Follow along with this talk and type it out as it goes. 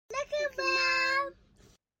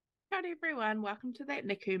right, everyone. Welcome to That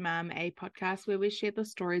NICU Mum, a podcast where we share the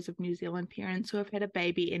stories of New Zealand parents who have had a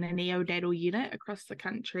baby in a neonatal unit across the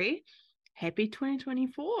country. Happy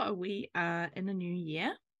 2024. We are in a new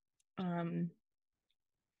year. I'm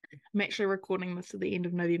actually recording this at the end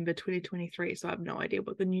of November 2023, so I have no idea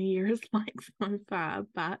what the new year is like so far.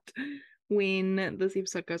 But when this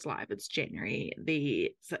episode goes live, it's January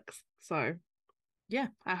the 6th. So, yeah,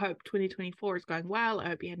 I hope 2024 is going well. I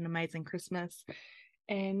hope you had an amazing Christmas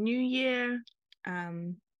and New Year.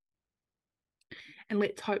 And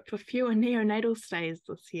let's hope for fewer neonatal stays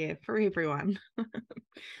this year for everyone.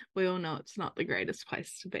 We all know it's not the greatest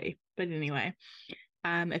place to be. But anyway,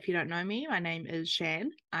 if you don't know me, my name is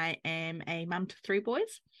Shan. I am a mum to 3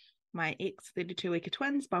 boys. My ex 32-weeker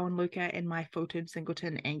twins, Bo and Luca, and my full-term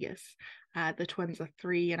singleton, Angus. The twins are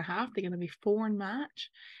 3.5. They're going to be 4 in March.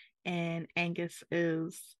 And Angus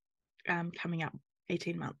is coming up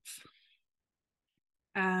 18 months.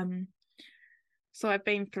 So I've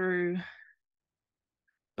been through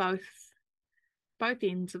both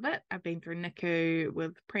ends of it. I've been through NICU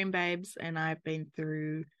with preem babes, and I've been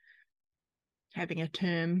through having a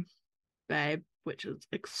term babe, which is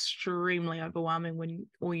extremely overwhelming when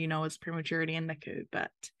all you know is prematurity and NICU.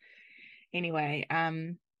 But anyway,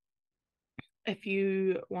 if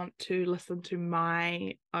you want to listen to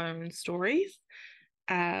my own stories,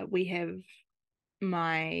 we have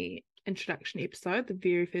my introduction episode. The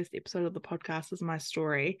very first episode of the podcast is my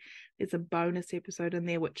story. There's a bonus episode in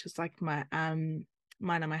there which is like my mine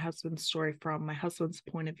and my husband's story from my husband's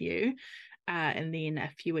point of view, and then a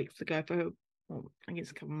few weeks ago, I guess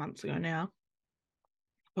a couple months ago now,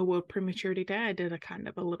 for World Prematurity Day, I did a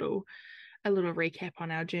little recap on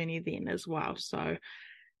our journey then as well. So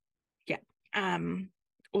yeah,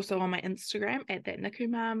 also on my Instagram at That NICU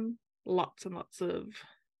Mum, lots and lots of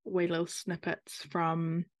wee little snippets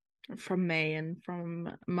from me and from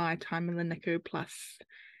my time in the NICU, plus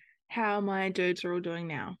how my dudes are all doing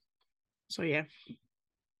now. So yeah,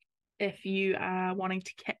 if you are wanting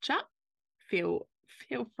to catch up, feel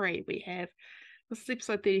free. This is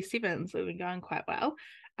episode 37, so we've been going quite well.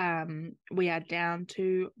 We are down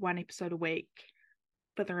to 1 episode a week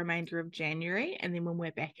for the remainder of January, and then when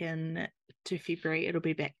we're back in to February, it'll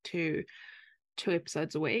be back to 2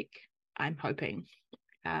 episodes a week, I'm hoping.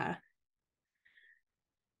 I've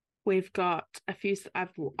got a few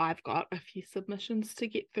submissions to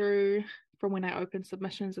get through from when I opened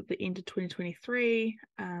submissions at the end of 2023.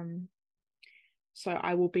 So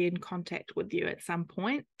I will be in contact with you at some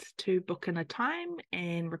point to book in a time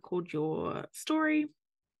and record your story.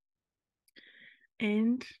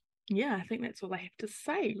 And yeah, I think that's all I have to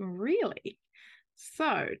say, really.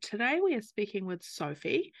 So today we are speaking with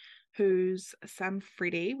Sophie, whose son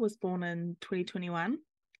Freddie was born in 2021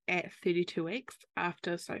 at 32 weeks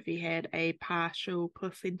after Sophie had a partial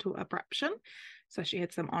placental abruption. So she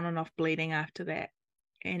had some on and off bleeding after that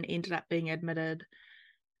and ended up being admitted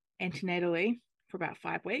antenatally for about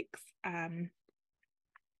 5 weeks. And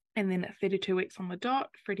then at 32 weeks on the dot,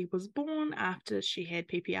 Freddie was born after she had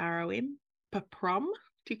PPROM. PPROM?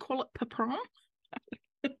 Do you call it PPROM?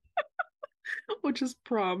 Which is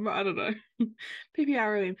prom, I don't know.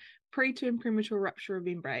 PPROM, preterm premature rupture of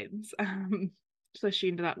membranes. So she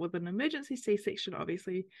ended up with an emergency C-section,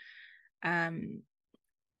 obviously. I'm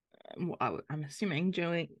assuming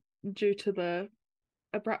due to the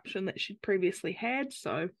abruption that she'd previously had.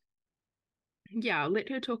 So yeah, I'll let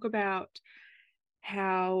her talk about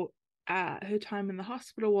how her time in the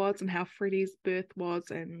hospital was and how Freddie's birth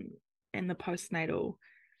was and the postnatal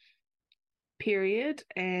period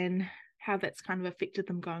and how that's kind of affected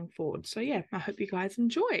them going forward. So yeah, I hope you guys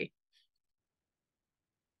enjoy.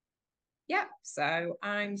 Yeah, so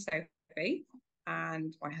I'm Sophie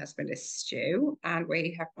and my husband is Stu, and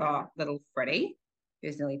we have got little Freddie,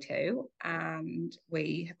 who's nearly 2, and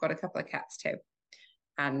we have got a couple of cats too,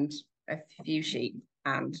 and a few sheep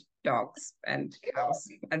and dogs and cows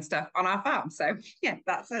and stuff on our farm. So yeah,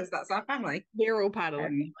 that's us, that's our family. We're all part of the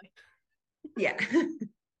family. Yeah.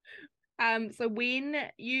 So when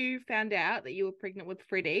you found out that you were pregnant with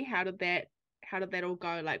Freddie, how did that all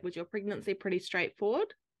go? Like, was your pregnancy pretty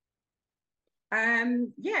straightforward?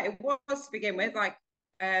 Yeah, it was to begin with.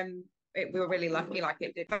 We were really lucky, like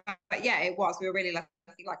it did. But yeah, it was. We were really lucky,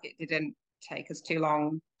 like it didn't take us too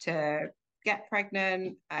long to get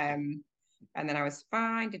pregnant. And then I was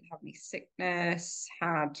fine, didn't have any sickness,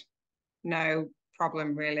 had no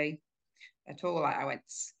problem really at all. Like I went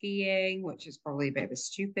skiing, which is probably a bit of a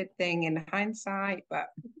stupid thing in hindsight, but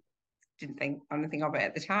didn't think anything of it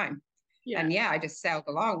at the time. Yeah. And yeah, I just sailed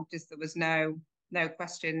along. Just there was no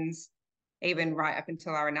questions. Even right up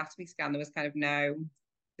until our anatomy scan, there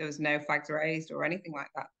was no flags raised or anything like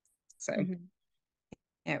that. So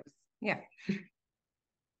yeah, it was, yeah.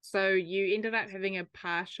 So you ended up having a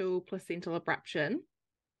partial placental abruption.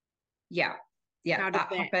 Yeah. Yeah, How did that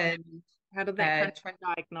that happened. how did that kind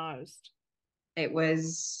of get diagnosed? It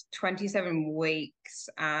was 27 weeks,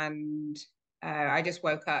 and I just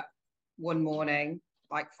woke up one morning,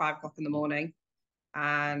 like 5 o'clock in the morning,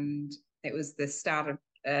 and it was the start of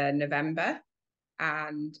November.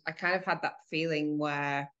 And I kind of had that feeling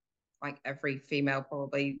where, like every female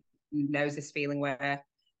probably knows this feeling where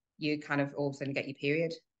you kind of all of a sudden get your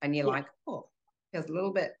period and you're Yeah. like, oh, feels a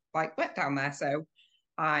little bit like wet down there. So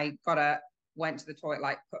I got up, went to the toilet,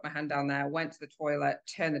 like put my hand down there, went to the toilet,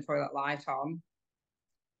 turned the toilet light on,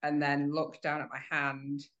 and then looked down at my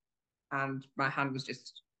hand, and my hand was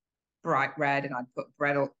just bright red, and I'd put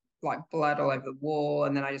like blood all over the wall.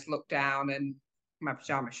 And then I just looked down, and my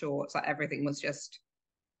pajama shorts, like everything was just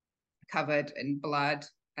covered in blood,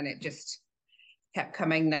 and it just kept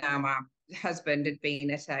coming. Now my husband had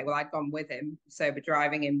been at I'd gone with him, sober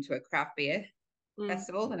driving him to a craft beer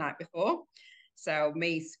festival the night before. So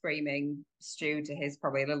me screaming stew to his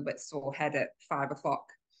probably a little bit sore head at 5 o'clock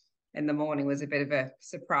in the morning was a bit of a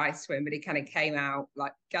surprise to him, but he kind of came out,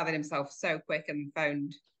 like gathered himself so quick and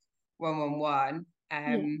phoned 111.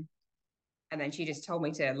 And then she just told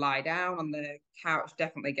me to lie down on the couch,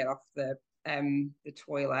 definitely get off the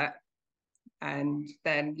toilet, and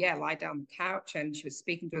then lie down on the couch. And she was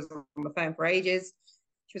speaking to us on the phone for ages.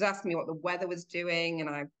 She was asking me what the weather was doing, and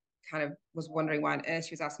I kind of was wondering why on earth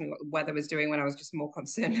she was asking me what the weather was doing when I was just more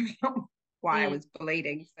concerned about why I was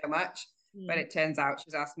bleeding so much. But it turns out she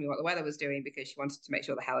was asking me what the weather was doing because she wanted to make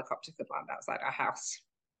sure the helicopter could land outside our house.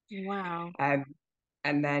 Wow.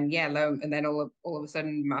 And then and then all of a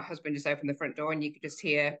sudden my husband just opened the front door, and you could just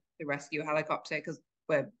hear the rescue helicopter, because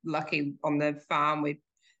we're lucky on the farm. We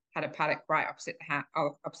had a paddock right opposite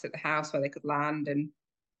the house where they could land. And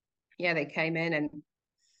they came in and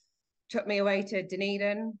took me away to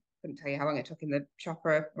Dunedin. Couldn't tell you how long it took in the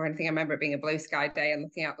chopper or anything. I remember it being a blue sky day and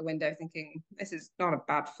looking out the window thinking, this is not a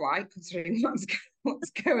bad flight considering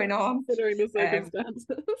what's going on. Considering the circumstances.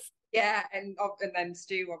 And then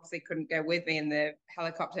Stu obviously couldn't go with me in the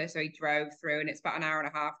helicopter, so he drove through, and it's about an hour and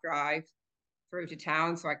a half drive through to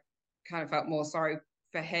town. So I kind of felt more sorry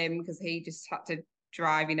for him because he just had to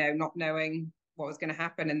drive, not knowing what was going to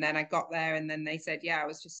happen. And then I got there, and then they said, I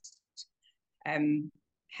was just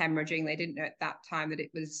hemorrhaging. They didn't know at that time that it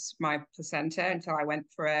was my placenta until I went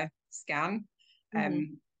for a scan.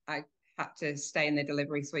 I had to stay in the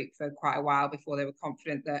delivery suite for quite a while before they were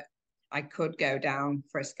confident that I could go down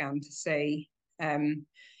for a scan to see. And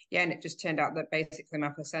it just turned out that basically my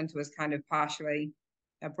placenta was kind of partially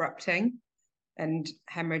abrupting and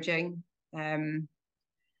hemorrhaging.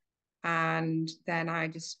 And then I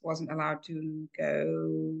just wasn't allowed to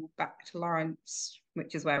go back to Lawrence,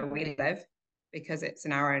 which is where we live, because it's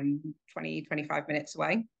an hour and 20, 25 minutes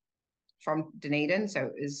away from Dunedin. So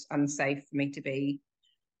it was unsafe for me to be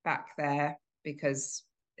back there, because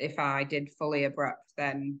if I did fully abrupt,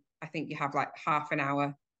 then I think you have like half an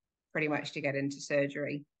hour pretty much to get into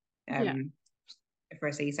surgery for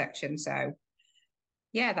a C-section. So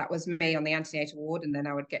that was me on the antenatal ward. And then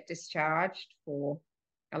I would get discharged for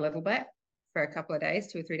a little bit, for a couple of days,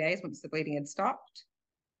 2 or 3 days, once the bleeding had stopped.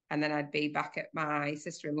 And then I'd be back at my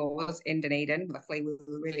sister-in-law's in Dunedin. Luckily, we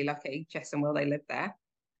were really lucky. Jess and Will, they lived there.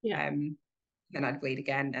 Then I'd bleed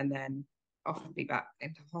again, and then off to be back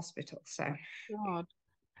into hospital. So, God,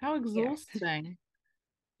 how exhausting.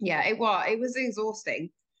 It was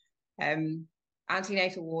exhausting.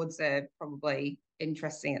 Antenatal wards are probably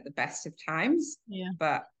interesting at the best of times.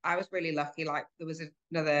 But I was really lucky. Like, there was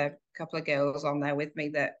another couple of girls on there with me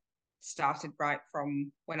that started right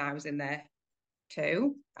from when I was in there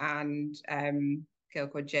too, and a girl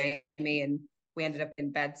called Jamie, and we ended up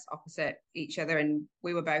in beds opposite each other, and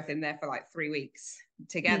we were both in there for like 3 weeks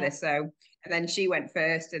together. So, and then she went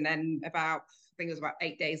first, and then I think it was about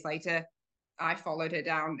 8 days later, I followed her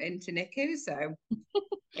down into NICU. So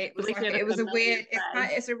it was it's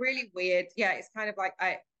a really weird, it's kind of like,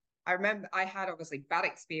 I remember I had obviously bad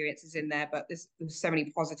experiences in there, but there's so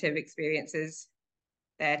many positive experiences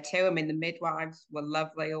there too. I mean, the midwives were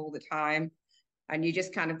lovely all the time, and you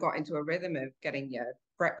just kind of got into a rhythm of getting your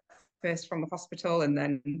breakfast from the hospital, and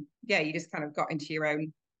then you just kind of got into your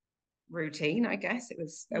own routine. I guess it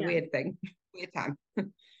was a weird thing, weird time.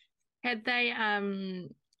 Had they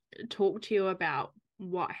talked to you about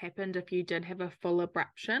what happened if you did have a full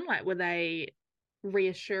abruption? Like, were they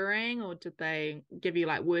reassuring, or did they give you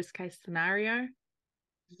like worst case scenario?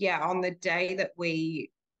 On the day that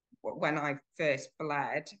when I first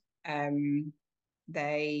bled, I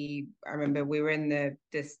remember we were in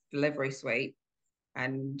this delivery suite,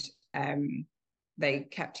 and they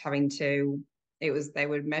kept having to. They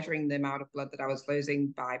were measuring the amount of blood that I was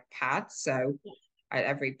losing by pads. So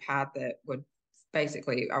every pad that would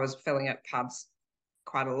basically, I was filling up pads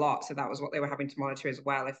quite a lot. So that was what they were having to monitor as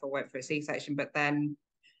well if I went for a C-section. But then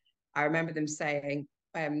I remember them saying,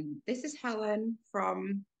 this is Helen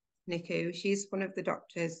from NICU. She's one of the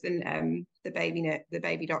doctors and the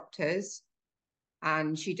baby doctors.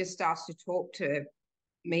 And she just started to talk to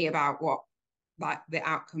me about what like the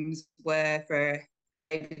outcomes were for a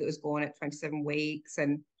baby that was born at 27 weeks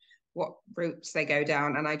and what routes they go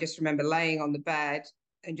down. And I just remember laying on the bed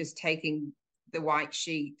and just taking the white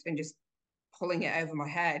sheet and just pulling it over my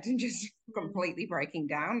head and just completely breaking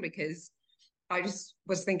down because I just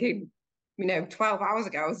was thinking, 12 hours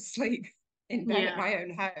ago I was asleep in bed at my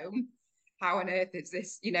own home. How on earth is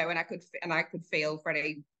this, and I could feel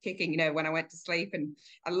Freddie kicking, when I went to sleep. And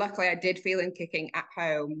luckily I did feel him kicking at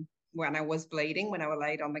home when I was bleeding, when I was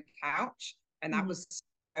laid on the couch. And that was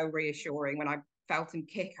so reassuring. When I felt him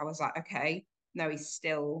kick, I was like, okay, no, he's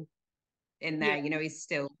still in there,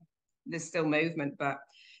 there's still movement. But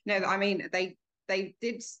no, I mean, they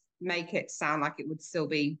did make it sound like it would still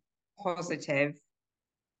be positive.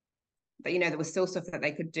 But, there was still stuff that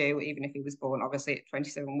they could do, even if he was born, obviously, at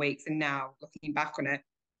 27 weeks. And now, looking back on it,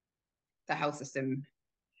 the health system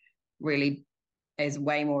really is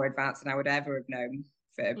way more advanced than I would ever have known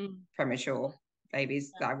for premature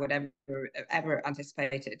babies that I would ever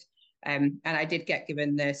anticipated. And I did get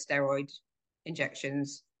given the steroid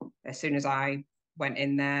injections as soon as I went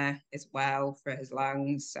in there as well for his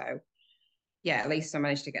lungs. So, yeah, at least I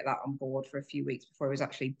managed to get that on board for a few weeks before he was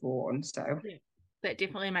actually born. So that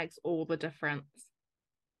definitely makes all the difference.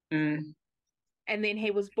 And then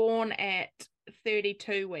he was born at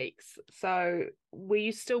 32 weeks. So were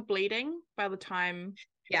you still bleeding by the time?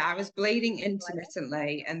 Yeah, I was bleeding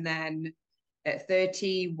intermittently. And then at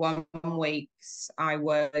 31 weeks, I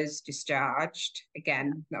was discharged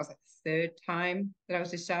again. That was like the third time that I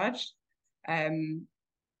was discharged. And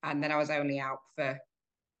then I was only out for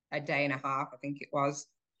a day and a half, I think it was.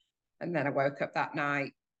 And then I woke up that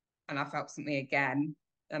night and I felt something again.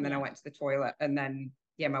 And then I went to the toilet and then,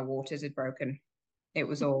 my waters had broken. It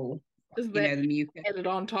was all, the mucus. Added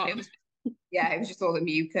on top. It was just all the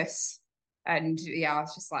mucus. And I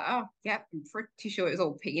was just like, oh, yeah, I'm pretty sure it was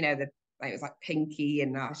all, it was like pinky.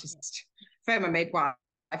 And I was just phoned my midwife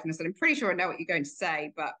and I said, I'm pretty sure I know what you're going to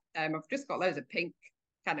say, but I've just got loads of pink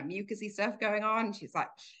kind of mucusy stuff going on. And she's like,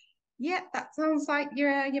 yeah, that sounds like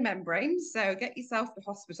your membranes. So get yourself to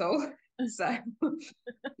hospital. So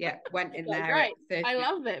went in there. Great. I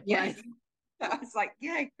love that place. I was like,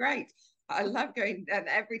 yeah, great. I love going, and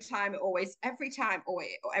everything always happened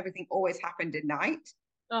at night.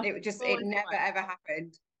 It never ever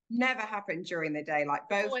happened. Never happened during the day. Like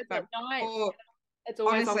both it's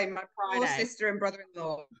always honestly, my poor sister and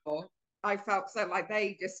brother-in-law, I felt so like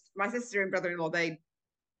my sister and brother-in-law, they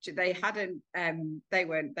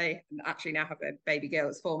actually now have a baby girl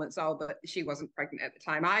that's 4 months old, but she wasn't pregnant at the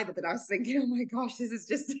time either. But I was thinking, oh my gosh, this is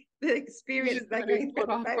just the experience they're going through.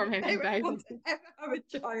 They would want to ever have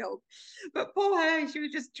a child. But poor her,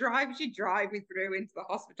 she'd drive me through into the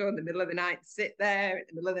hospital in the middle of the night, sit there in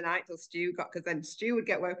the middle of the night till Stu got, because then Stu would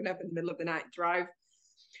get woken up in the middle of the night, drive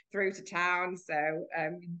through to town. So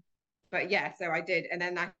so I did. And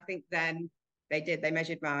then I think then they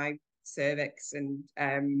measured my cervix and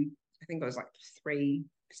I think it was like 3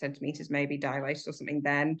 centimeters maybe dilated or something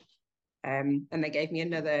then, and they gave me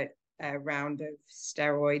another round of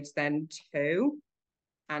steroids then too,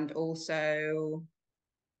 and also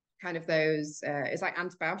kind of those it's like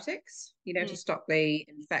antibiotics, to stop the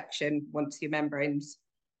infection once your membranes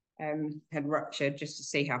had ruptured, just to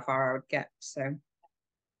see how far I would get. So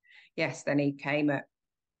yes, then he came at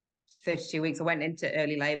 32 weeks. I went into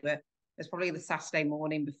early labor. It was probably the Saturday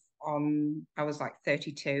morning I was like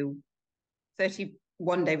 31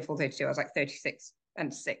 day before 32, I was like 36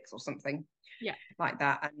 and 6 or something like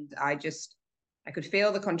that. And I could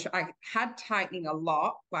feel I had tightening a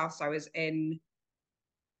lot whilst I was in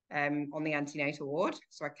on the antenatal ward.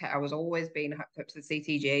 So I was always being hooked up to the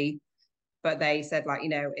CTG, but they said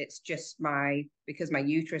it's just because my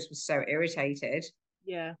uterus was so irritated.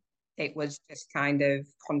 It was just kind of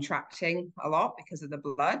contracting a lot because of the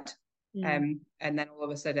blood. And then all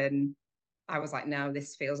of a sudden I was like, no,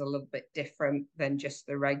 this feels a little bit different than just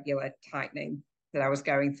the regular tightening that I was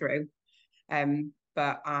going through.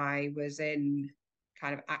 But I was in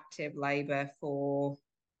kind of active labor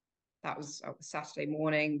that was Saturday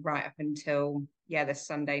morning right up until the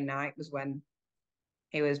Sunday night was when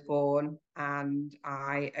he was born. And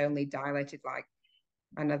I only dilated like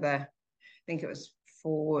another, I think it was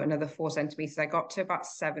for another 4 centimeters. I got to about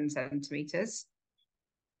 7 centimeters.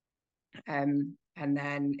 And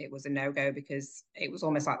then it was a no-go because it was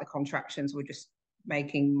almost like the contractions were just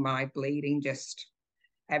making my bleeding just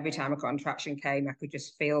every time a contraction came, I could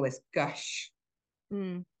just feel this gush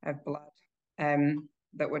of blood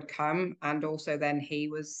that would come. And also then he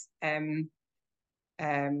was getting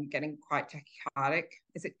quite tachycardic.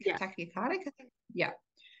 Is it tachycardic? I think. Yeah.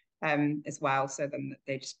 As well. So then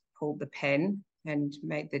they just pulled the pin and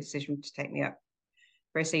made the decision to take me up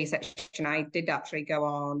for a C-section. I did actually go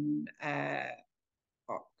on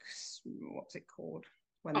what's it called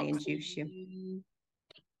when they induce you?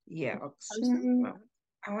 Yeah,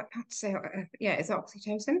 I want to say, it's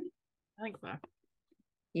oxytocin. I think so.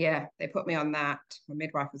 Yeah, they put me on that. My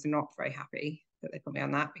midwife was not very happy that they put me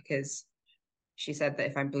on that because she said that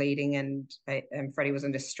if I'm bleeding and Freddie was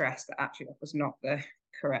under stress, that actually that was not the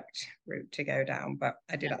correct route to go down. But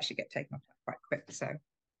I did actually get taken off quite quick. So,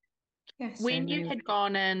 yeah. When you had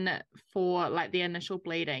gone in for like the initial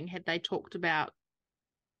bleeding, had they talked about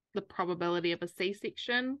the probability of a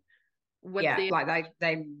C-section? Like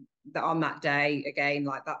they on that day again,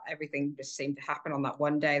 like that, everything just seemed to happen on that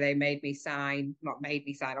one day. They not made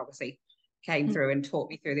me sign, obviously, came through and taught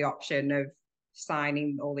me through the option of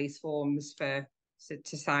signing all these forms to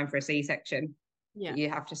sign for a C-section. Yeah, you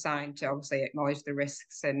have to sign to obviously acknowledge the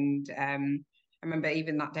risks. And I remember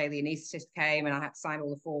even that day the anaesthetist came and I had to sign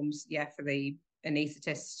all the forms, for the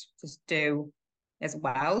anaesthetist to do as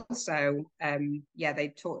well. So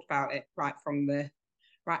they talked about it right from the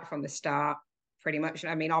start, pretty much.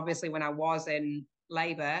 I mean, obviously, when I was in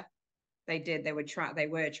labour, they were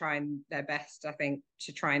trying their best, I think,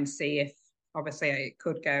 to try and see if obviously it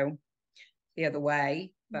could go the other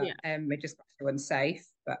way, but it just got so unsafe.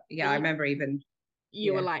 But I remember even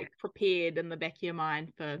you were like prepared in the back of your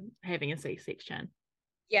mind for having a C-section.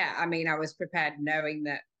 Yeah, I mean, I was prepared knowing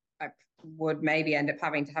that I would maybe end up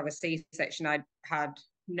having to have a C-section. I had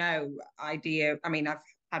no idea. I mean, I've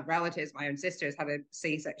had relatives, my own sister has had a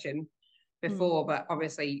C-section before, but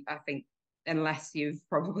obviously I think unless you've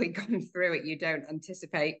probably gone through it, you don't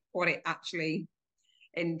anticipate what it actually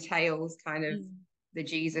entails, kind of the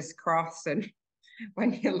Jesus cross, and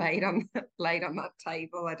when you're laid on that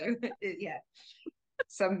table. I don't,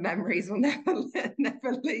 some memories will never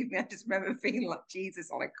leave me. I just remember feeling like Jesus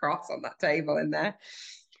on a cross on that table in there,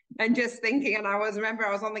 and just thinking. And I remember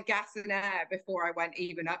I was on the gas and air before I went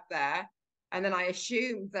even up there, and then I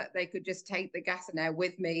assumed that they could just take the gas and air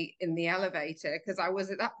with me in the elevator because I was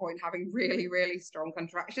at that point having really, really strong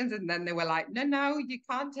contractions. And then they were like, no, you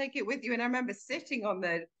can't take it with you. And I remember sitting on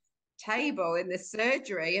the table in the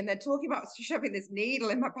surgery and they're talking about shoving this needle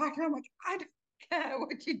in my back. And I'm like, I don't care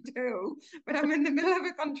what you do, but I'm in the middle of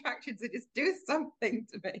a contraction, so just do something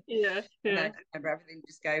to me. Yeah. And then I remember everything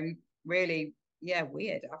just going really,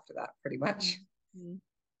 weird after that, pretty much.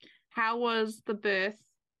 How was the birth?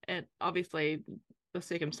 And obviously the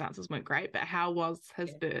circumstances weren't great, but how was his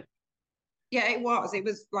birth? Yeah, it was. It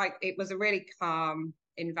was a really calm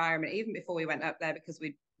environment, even before we went up there, because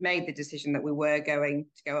we made the decision that we were going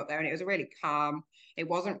to go up there, and it was a really calm.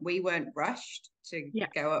 We weren't rushed to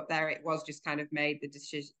go up there. It was just kind of made the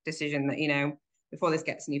decision that, before this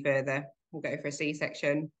gets any further, we'll go for a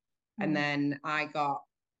C-section. And then I got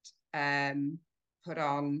put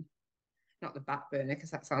on, not the back burner because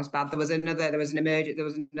that sounds bad. There was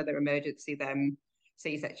another emergency then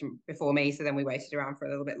C-section before me. So then we waited around for a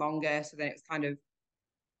little bit longer. So then it was kind of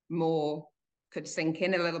more, could sink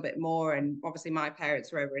in a little bit more. And obviously my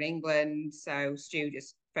parents were over in England. So Stu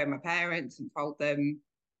just phoned my parents and told them,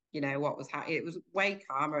 what was happening. It was way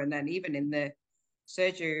calmer. And then even in the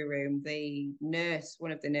surgery room,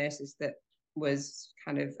 one of the nurses that was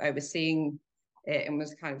kind of overseeing it and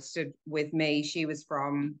was kind of stood with me, she was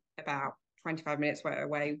from about 25 minutes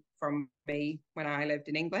away from me when I lived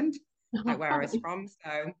in England, like where I was from.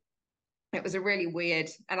 So it was a really weird,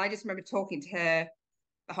 and I just remember talking to her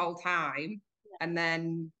the whole time. And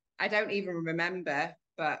then I don't even remember,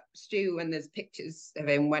 but Stu, and there's pictures of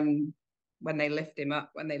him when they lifted him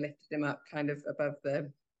up kind of above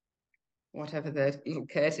the, whatever the little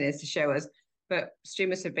curtain is to show us. But Stu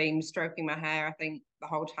must have been stroking my hair, I think, the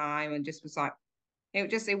whole time, and just was like, it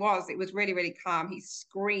was really, really calm. He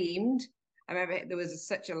screamed. I remember there was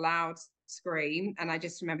such a loud scream, and I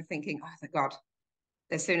just remember thinking, oh, thank God.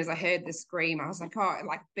 As soon as I heard the scream, I was like, oh,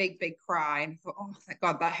 like a big, big cry. And I thought, oh, thank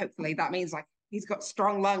God, hopefully that means like he's got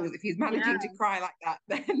strong lungs. If he's managing to cry like that,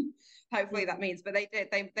 then hopefully that means. But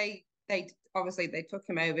they obviously they took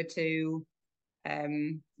him over to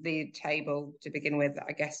the table to begin with.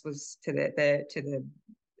 I guess was to the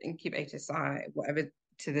incubator side, whatever,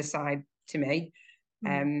 to the side to me.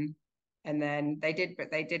 And then they did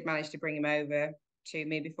manage to bring him over to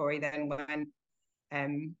me before he then went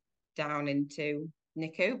down into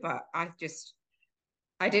NICU. But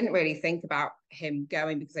I didn't really think about him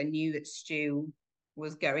going because I knew that Stu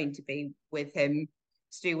was going to be with him.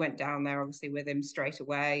 Stu went down there obviously with him straight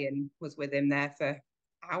away and was with him there for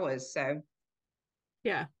hours. So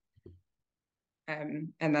Yeah.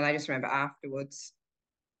 and then I just remember afterwards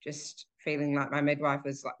just feeling like my midwife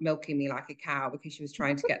was like milking me like a cow because she was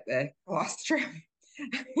trying to get the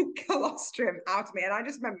colostrum out of me. And I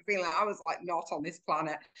just remember feeling like I was like not on this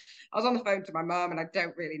planet. I was on the phone to my mum and I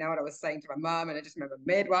don't really know what I was saying to my mum. And I just remember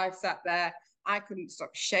midwife sat there. I couldn't stop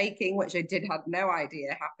shaking, which I had no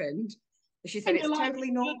idea happened. She said, And you're it's like, totally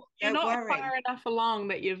normal. you're Don't not worry. far enough along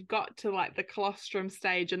that you've got to like the colostrum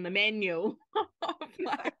stage in the manual.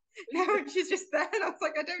 Like, No, and she's just there. And I was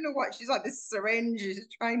like, I don't know what. She's like this syringe. She's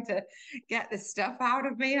just trying to get the stuff out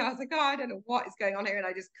of me. And I was like, oh, I don't know what is going on here. And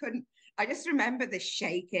I just couldn't. I just remember the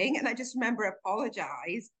shaking, and I just remember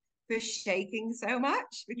apologize for shaking so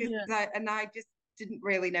much because yeah. I just didn't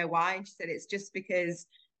really know why. And she said it's just because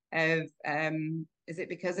of is it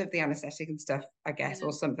because of the anesthetic and stuff, I guess, Yeah.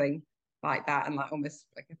 or something like that, and like almost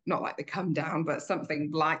like not like the come down, but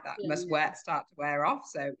something like that Yeah, must start to wear off.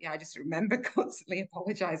 So yeah, I just remember constantly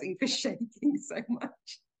apologizing for shaking so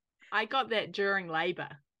much. I got that during labor,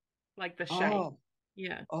 like the shake. Oh,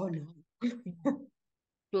 Yeah. oh no.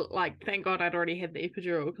 But like, thank God I'd already had the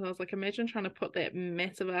epidural because I was like, imagine trying to put that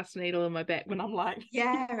massive ass needle in my back when I'm like,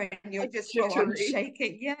 Yeah, and you're like just full on jittery.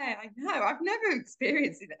 shaking. Yeah, I know. I've never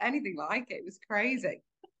experienced anything like it. It was crazy.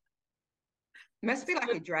 It must be like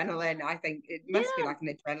adrenaline. I think it must be Yeah, like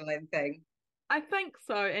an adrenaline thing. I think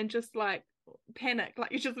so. And just like panic,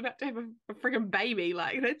 like you're just about to have a freaking baby.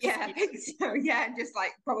 Like that's Yeah, I scary. think so. Yeah, and just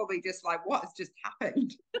like probably just like what has just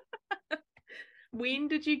happened. When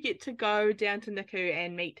did you get to go down to NICU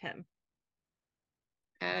and meet him?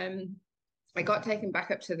 Um, I got taken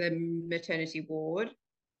back up to the maternity ward.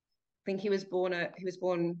 I think he was born at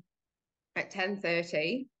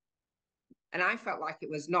 10:30, and I felt like it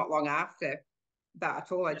was not long after that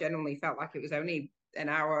at all. I genuinely felt like it was only an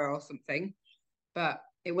hour or something, but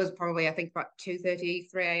it was probably I think about 2:30,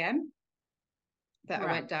 3 a.m. that I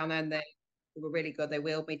Right. went down there, and they were really good. They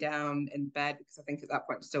wheeled me down in bed because I think at that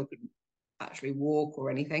point I still couldn't actually walk or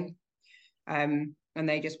anything. And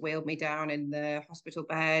they just wheeled me down in the hospital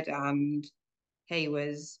bed, and he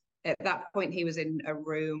was at that point he was in a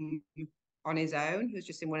room on his own. He was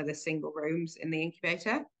just in one of the single rooms in the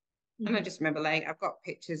incubator. And I Mhm. just remember I've got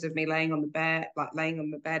pictures of me laying on the bed, like laying on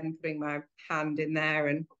the bed and putting my hand in there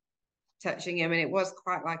and touching him. And it was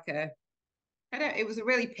quite like it was a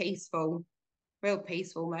really real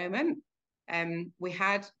peaceful moment. We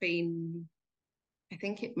had been, I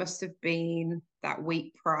think it must have been that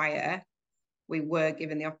week prior, we were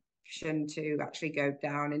given the option to actually go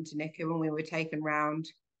down into NICU, and we were taken round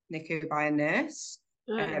NICU by a nurse.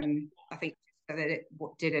 Good. I think so that it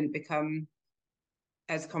didn't become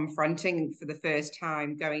as confronting for the first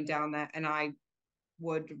time going down there. And I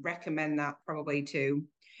would recommend that probably to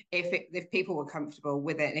if people were comfortable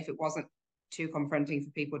with it and if it wasn't too confronting for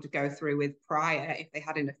people to go through with prior if they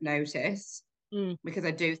had enough notice, Mm. because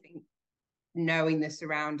I do think knowing the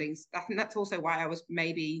surroundings, I think that's also why I was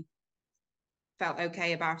maybe felt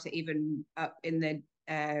okay about it even up in the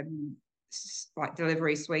like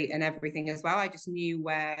delivery suite and everything as well. I just knew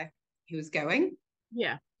where he was going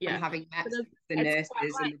Yeah, from yeah. having met But the it's quite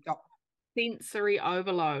nurses and like the doctors. sensory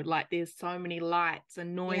overload. Like there's so many lights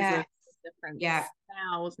and noises, Yeah, different yeah,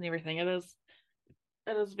 smells and everything. It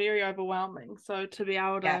is very overwhelming. So to be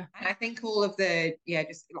able yeah. to, And I think all of the, yeah,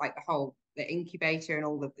 just like the incubator and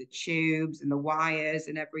all of the tubes and the wires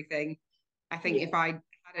and everything. I think yeah, if I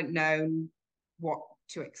hadn't known what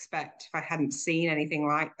to expect, if I hadn't seen anything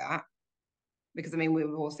like that, because I mean,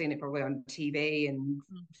 we've all seen it probably on TV and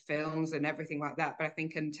mm, films and everything like that. But I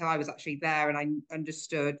think until I was actually there and I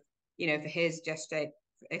understood, for his gestation,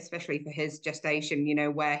 especially for his gestation,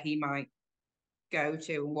 where he might go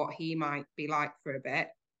to and what he might be like for a bit,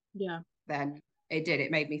 yeah, then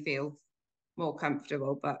it made me feel more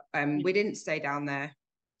comfortable. But yeah, we didn't stay down there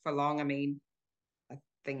for long. I mean, I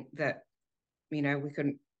think that, we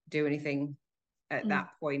couldn't do anything at mm. that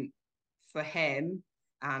point for him.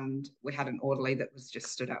 And we had an orderly that was just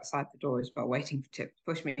stood outside the door as well, waiting to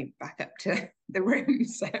push me back up to the room.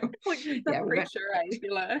 So, Like the yeah, we went. pressure, eh?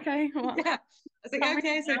 You're like, okay, well, Yeah, I was like, come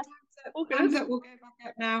here okay, so now. All time's good. up. We'll go back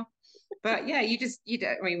up now. But yeah, you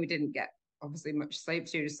don't. I mean, we didn't get obviously much sleep.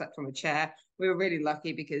 So you just slept on a chair. We were really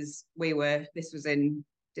lucky because This was in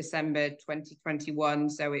December 2021,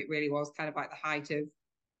 so it really was kind of like the height of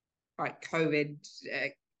like COVID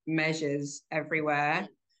measures everywhere.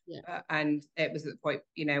 Yeah. And it was at the point,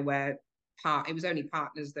 where it was only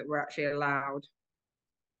partners that were actually allowed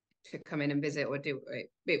to come in and visit or do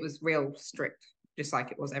it. It was real strict, just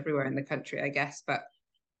like it was everywhere in the country, I guess. But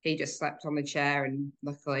he just slept on the chair, and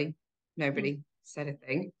luckily nobody said a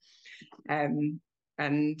thing.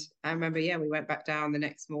 And I remember, we went back down the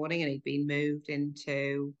next morning, and he'd been moved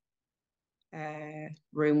into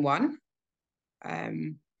room 1.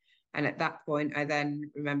 And at that point, I then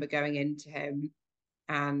remember going into him,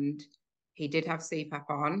 and he did have CPAP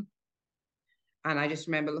on. And I just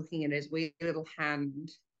remember looking at his wee little hand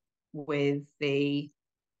with the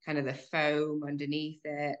kind of the foam underneath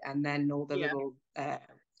it, and then all the little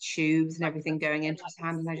tubes and everything going into his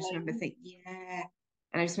hand. And I just remember thinking,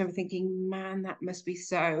 And I just remember thinking, man, that must be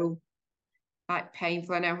so like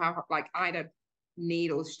painful. I know how like I'd had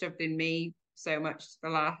needles shoved in me so much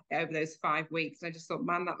over those 5 weeks. And I just thought,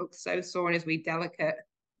 man, that looks so sore, and his wee delicate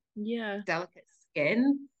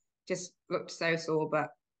skin just looked so sore. But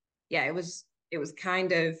it was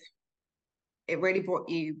kind of, it really brought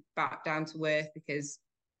you back down to earth, because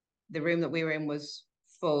the room that we were in was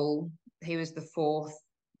full. He was the 4th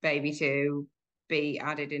baby to be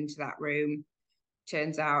added into that room.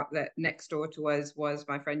 Turns out that next door to us was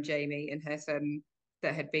my friend Jamie and her son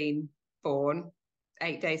that had been born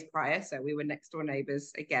 8 days prior. So we were next door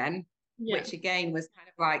neighbours again, which again was kind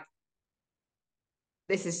of like,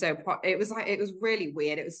 this is so, it was really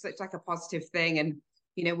weird. It was such like a positive thing. And,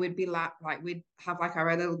 we'd be like we'd have like our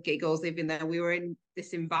own little giggles, even though we were in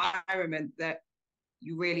this environment that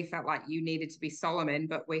you really felt like you needed to be solemn in,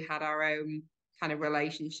 but we had our own kind of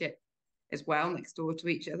relationship as well next door to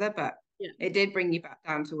each other. But it did bring you back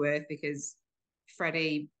down to earth, because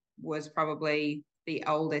Freddie was probably the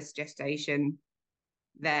oldest gestation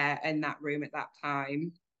there in that room at that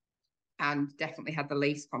time, and definitely had the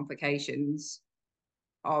least complications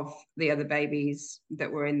of the other babies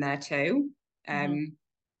that were in there too. And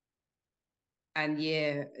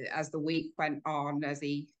as the week went on, as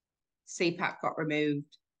the CPAP got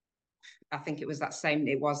removed, I think it was that same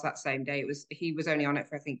day. He was only on it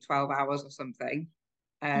for, I think, 12 hours or something.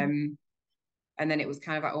 And then it was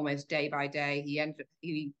kind of like almost day by day.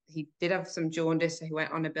 He did have some jaundice, so he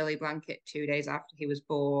went on a billy blanket 2 days after he was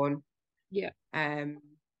born.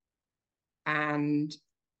 And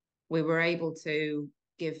we were able to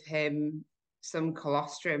give him some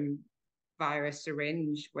colostrum virus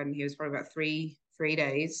syringe when he was probably about three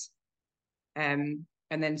days. And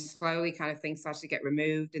then slowly kind of things started to get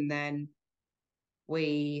removed. And then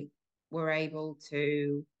we were able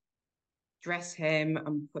to dress him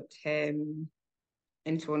and put him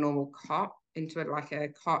into a normal cot, like a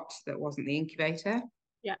cot that wasn't the incubator.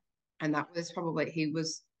 And that was probably, he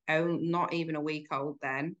was not even a week old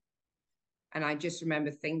then. And I just remember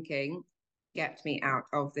thinking, get me out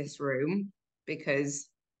of this room, because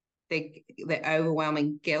the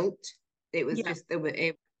overwhelming guilt, it was just, it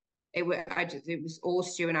was all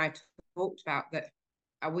Stu and I talked about, that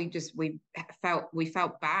we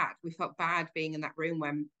felt bad. We felt bad being in that room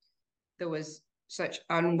when there was such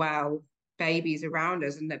unwell babies around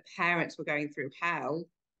us, and the parents were going through hell.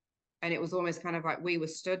 And it was almost kind of like we were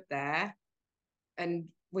stood there, and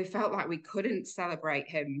we felt like we couldn't celebrate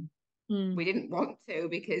him. We didn't want to,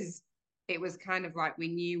 because it was kind of like we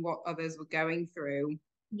knew what others were going through.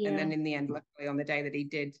 And then in the end, luckily, on the day that he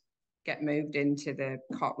did get moved into the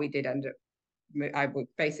cot, we did end up, I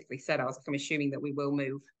basically said, I was like, I'm assuming that we will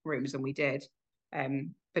move rooms, and we did.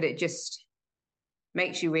 But it just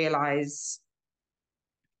makes you realize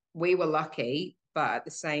we were lucky, but at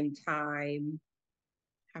the same time,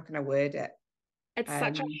 how can I word it? It's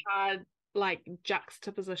such a hard like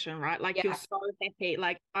juxtaposition, right? Like you're so happy.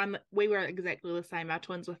 Like we were exactly the same. Our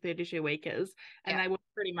twins were 32 weekers, and they were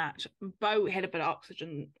pretty much, Bo had a bit of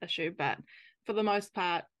oxygen issue, but for the most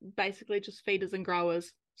part, basically just feeders and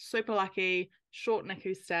growers. Super lucky, short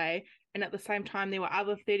NICU stay. And at the same time, there were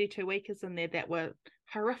other 32 weekers in there that were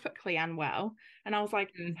horrifically unwell. And I was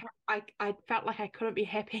like, I felt like I couldn't be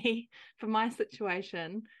happy for my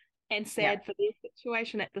situation and sad for their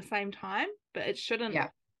situation at the same time. But it shouldn't,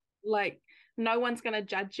 like, no one's going to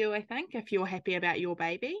judge you, I think, if you're happy about your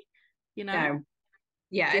baby, No.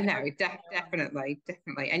 Yeah, no, definitely.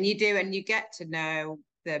 And you do, and you get to know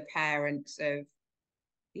the parents of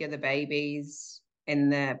the other babies in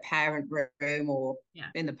the parent room, or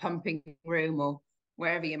in the pumping room, or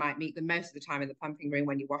wherever you might meet them. Most of the time in the pumping room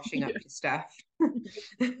when you're washing up your stuff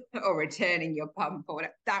or returning your pump or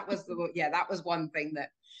whatever. That was one thing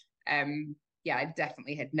that I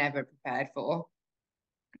definitely had never prepared for.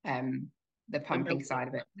 The pumping side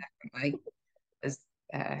of it definitely was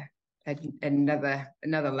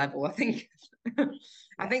another level, I think.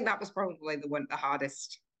 I think that was probably the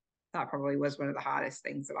hardest that probably was one of the hardest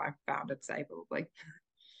things that I found, I'd say, probably.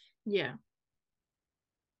 Yeah.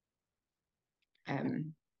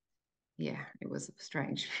 Yeah, it was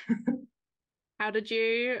strange. How did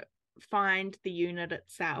you find the unit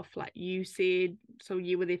itself? Like you said, so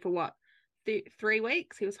you were there for what, 3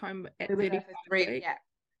 weeks? He was home We at were there 35 for three, weeks. yeah,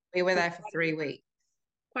 we were So there for 3 weeks.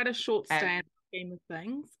 quite a short stay in Um, the scheme of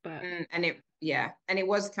things, but and it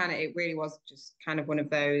was kind of, it really was just kind of one of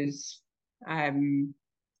those,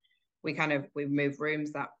 we moved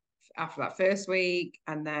rooms that after that first week,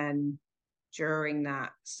 and then during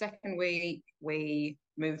that second week we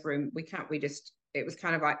moved room. It was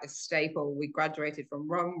kind of like a staple. We graduated from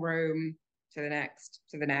one room to the next,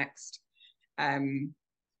 and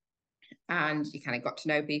you kind of got to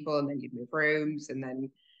know people, and then you'd move rooms, and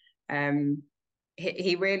then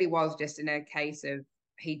he really was just in a case of,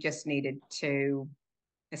 he just needed to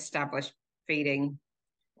establish feeding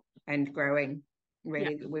and growing. yeah,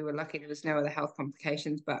 Really, we were lucky there was no other health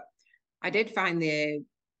complications, but I did find the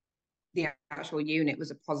actual unit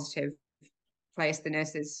was a positive place. The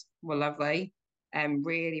nurses were lovely and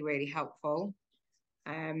really, really helpful.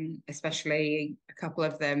 Especially a couple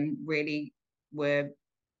of them really were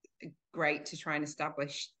great to try and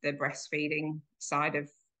establish the breastfeeding side of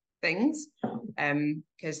things.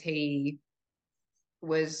 Because he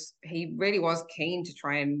really was keen to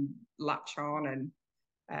try and latch on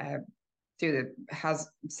and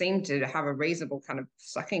seemed to have a reasonable kind of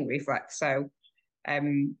sucking reflex. So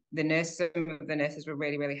some of the nurses were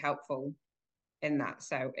really, really helpful in that.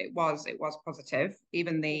 So it was positive.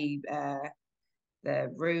 Even the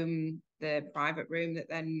private room that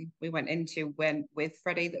then we went into with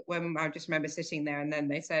Freddie, that when I just remember sitting there, and then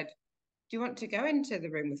they said, "Do you want to go into the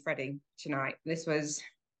room with Freddie tonight?" This was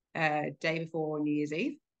day before New Year's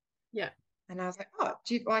Eve. yeah. And I was like, "Oh,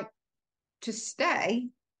 do you like to stay?"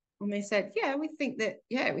 And they said, we think that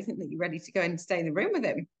you're ready to go and stay in the room with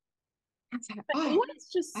him. I was like, They oh, always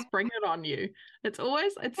just spring it on you. It yeah. I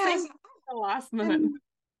was seems like, like a last minute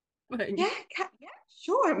um, thing. yeah,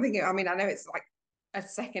 sure. I'm thinking, I mean, I know it's like a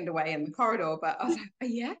second away in the corridor, but I was like, oh,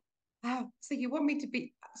 yeah. Oh, so you want me to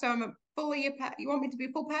be, so I'm a fully, you want me to be a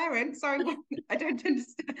full parent? Sorry, what? I don't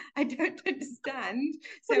understand. I don't understand.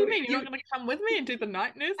 What do So you mean? You're not going to come with me and do the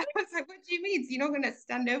night nursing? I was like, what do you mean? So you're not going to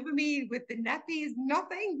stand over me with the nappies?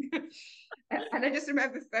 Nothing. And I just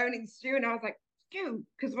remember phoning Stu, and I was like, Stu,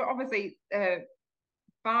 because we're obviously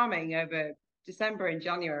farming over December and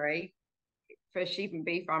January for sheep and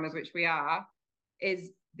beef farmers, which we are, is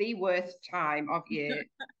the worst time of year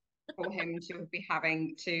for him to be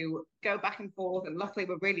having to go back and forth. And luckily,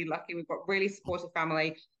 we're really lucky. We've got really supportive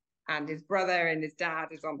family, and his brother and his dad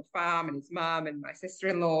is on the farm, and his mum and my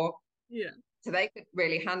sister-in-law. Yeah. So they could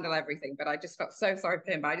really handle everything. But I just felt so sorry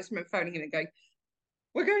for him. But I just remember phoning him and going,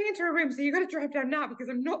 "We're going into a room, so you've got to drive down now, because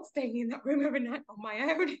I'm not staying in that room overnight on my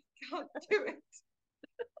own. I can't do it."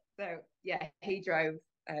 So yeah, he drove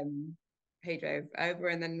over,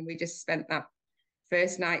 and then we just spent that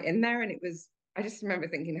first night in there, and I just remember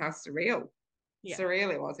thinking how Yeah.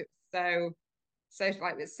 surreal it was. It was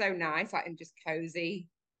like, it was so nice, like, and just cozy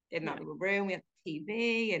in that little room. We had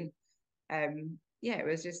TV, and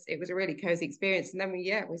it was a really cozy experience. And then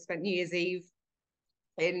we spent New Year's Eve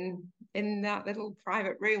in that little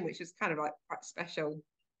private room, which was kind of like quite special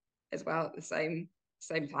as well at the same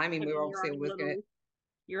time. I mean, we were obviously always going to,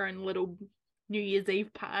 your own little New Year's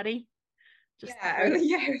Eve party. Just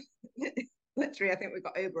yeah. Literally, I think we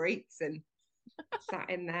got Uber Eats and sat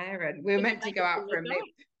in there, and we were meant to go out for a meal.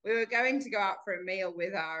 We were going to go out for a meal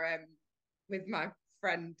with with my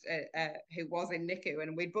friend who was in NICU,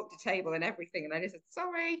 and we'd booked a table and everything. And I just said,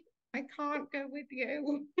 "Sorry, I can't go with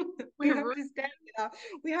you. we have to stay with our,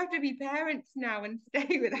 we have to be parents now and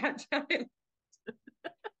stay with our child."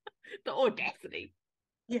 The audacity.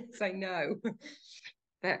 Yes, I know.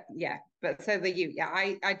 But so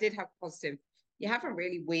I did have positive. You have a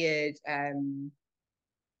really weird, and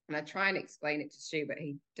I try and explain it to Stu, but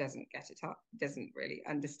he doesn't get it up, doesn't really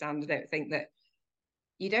understand. I don't think that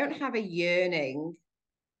you don't have a yearning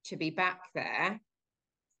to be back there,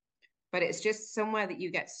 but it's just somewhere that you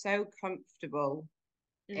get so comfortable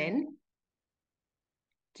in.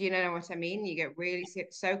 Do you know what I mean? You get really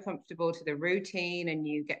so comfortable to the routine, and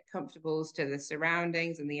you get comfortable to the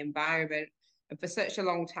surroundings and the environment. And for such a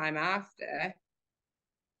long time after,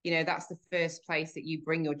 that's the first place that you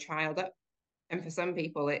bring your child up. And for some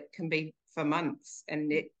people, it can be for months.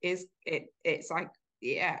 And it's like,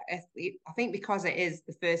 I think because it is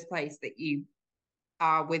the first place that you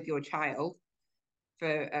are with your child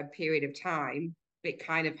for a period of time, it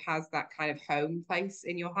kind of has that kind of home place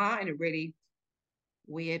in your heart in a really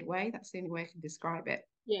weird way. That's the only way I can describe it.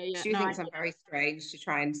 Yeah. She No, I thinks I'm very strange to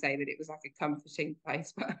try and say that it was like a comforting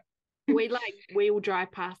place, but we will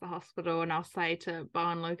drive past the hospital and I'll say to Bo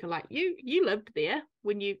and Luca, like, you lived there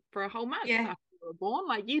when you for a whole month yeah, after you were born.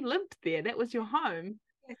 Like you lived there. That was your home.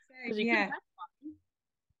 yeah, same, Because you couldn't yeah. have one.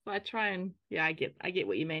 So I try and yeah, I get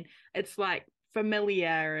what you mean. It's like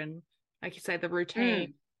familiar and like you say, the routine.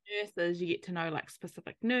 Mm, Nurses, you get to know like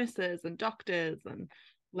specific nurses and doctors and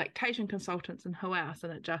lactation consultants and who else.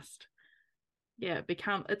 And it just yeah,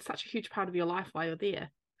 it's such a huge part of your life while you're there.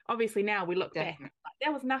 Obviously now we look back, definitely. like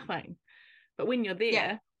there was nothing. But when you're Yeah.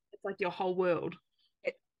 there, it's like your whole world.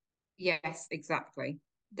 It, yes, exactly.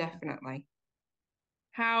 Yeah. Definitely.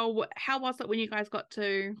 How was it when you guys got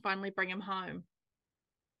to finally bring him home?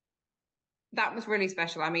 That was really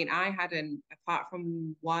special. I mean, apart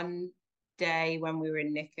from one day when we were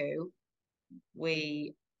in NICU,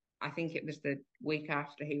 I think it was the week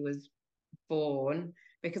after he was born,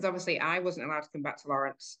 because obviously I wasn't allowed to come back to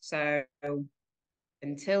Lawrence. So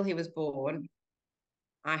until he was born,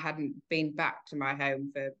 I hadn't been back to my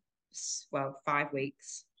home for, well, 5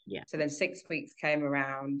 weeks. Yeah. So then 6 weeks came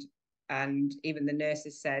around, and even the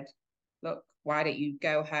nurses said, look, why don't you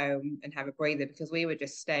go home and have a breather? Because we were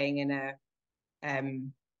just staying in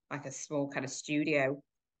um, like a small kind of studio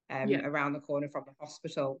Yeah. around the corner from the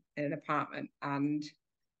hospital in an apartment. And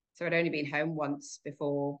so I'd only been home once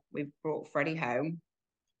before we brought Freddie home.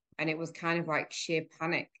 And it was kind of like sheer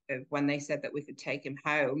panic of when they said that we could take him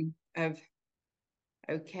home of,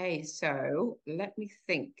 okay, so let me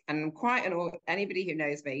think. And I'm anybody who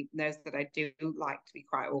knows me knows that I do like to be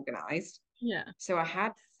quite organized. Yeah. So I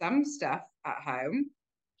had some stuff at home,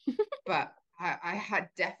 but I had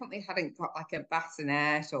definitely hadn't got like a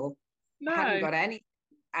bassinet, or hadn't No. got any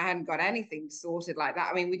I hadn't got anything sorted like that.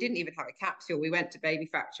 I mean, we didn't even have a capsule. We went to Baby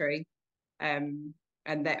Factory, um,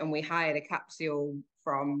 and we hired a capsule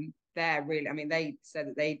from there. Really, I mean, they said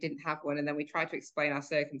that they didn't have one, and then we tried to explain our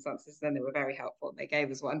circumstances. And then they were very helpful, and they gave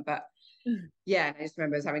us one. But yeah, and I just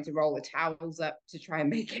remember us having to roll the towels up to try and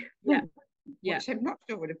make it, Yeah. Yeah. which I'm not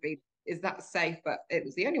sure would have been is that safe, but it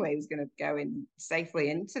was the only way he was going to go in safely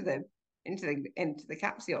into the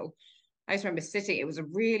capsule. I just remember sitting. It was a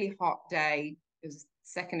really hot day. It was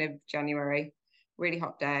 2nd of January, really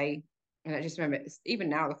hot day. And I just remember, even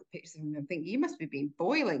now, I look at pictures of him and think, you must have been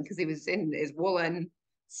boiling, because he was in his woolen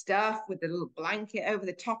stuff with the little blanket over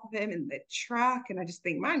the top of him in the truck. And I just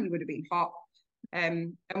think, man, you would have been hot.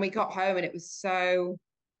 And we got home and it was so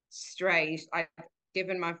strange. I'd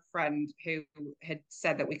given my friend who had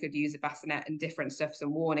said that we could use a bassinet and different stuff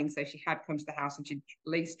some warning. So she had come to the house and she'd at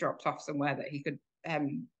least dropped off somewhere that he could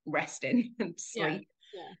rest in and Yeah. sleep.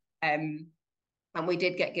 Yeah. And we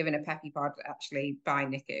did get given a Peppy pod actually by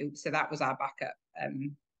NICU. So that was our backup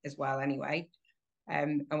as well anyway.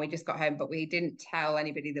 And we just got home, but we didn't tell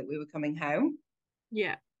anybody that we were coming home.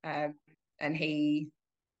 Yeah. And he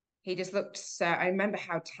just looked so, I remember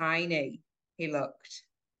how tiny he looked,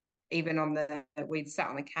 even we'd sat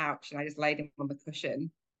on the couch and I just laid him on the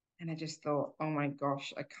cushion. And I just thought, oh my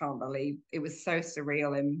gosh, I can't believe it was so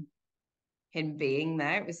surreal him being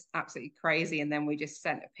there. It was absolutely crazy. And then we just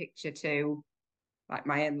sent a picture to like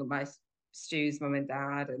my Stu's mum and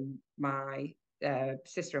dad and my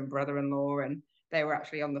sister and brother-in-law, and they were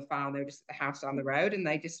actually on the farm. They were just at the house down the road, and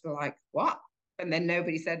they just were like, "What?" And then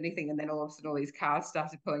nobody said anything, and then all of a sudden, all these cars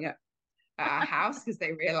started pulling up at our house because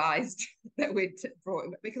they realised that we'd brought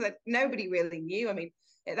him. Because nobody really knew. I mean,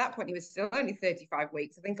 at that point, he was still only 35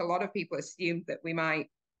 weeks. I think a lot of people assumed that we might,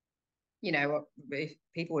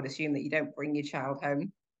 people would assume that you don't bring your child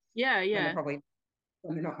home Yeah. when Yeah.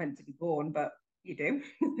 when they're not meant to be born, but you do.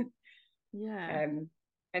 Yeah. And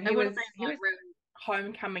It he would have was been he like was really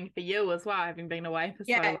homecoming for you as well, having been away for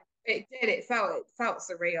so yeah, long. it did. It felt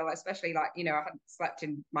surreal, especially like, I hadn't slept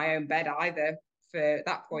in my own bed either. For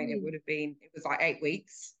that point, Mm. it was like 8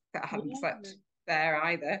 weeks that I hadn't Yeah. slept there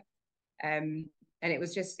either. And it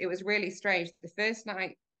was really strange. The first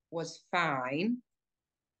night was fine.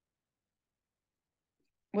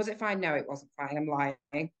 Was it fine? No, it wasn't fine. I'm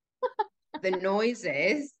lying. The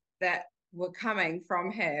noises that were coming from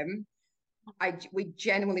him, we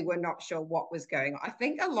genuinely were not sure what was going on. I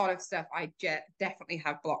think a lot of stuff definitely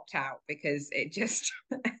have blocked out because it just,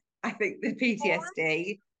 I think the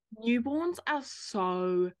PTSD. Newborns are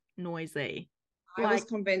so noisy. I was Like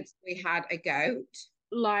convinced we had a goat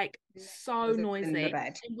so was in the noisy.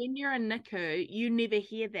 bed. And when you're in NICU, you never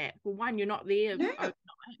hear that. For one, you're not there No, overnight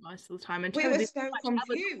most of the time. And we two, were there's so so much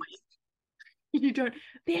other confused. noise. You don't,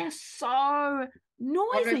 they're so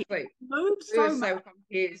noisy. Honestly, Move we were so much. so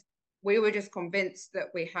confused. We were just convinced that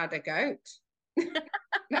we had a goat.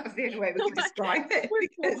 That was the only way we could Like, describe it, we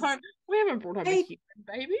because we haven't brought home a they human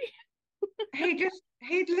baby.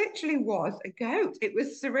 he literally was a goat. It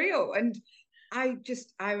was surreal. And I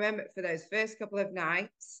remember for those first couple of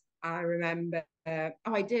nights, I remember,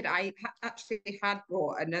 actually had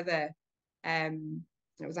brought another,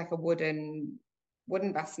 it was like a wooden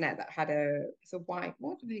bassinet that had it's a white,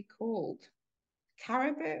 what are they called?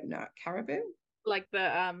 Caribou? No, caribou? Like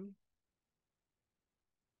the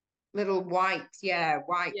Little white,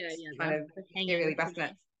 white yeah, kind of the materially hanging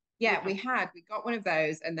bassinet. thingy. Yeah, Yeah. we got one of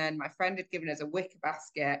those, and then my friend had given us a wicker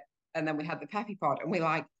basket, and then we had the peppy pod, and we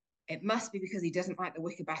like, it must be because he doesn't like the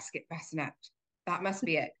wicker basket bassinet. That must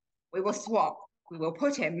be it. We will swap. We will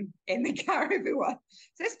put him in the caribou one.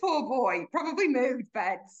 So this poor boy probably moved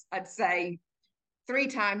beds, I'd say, 3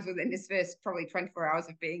 times within his first probably 24 hours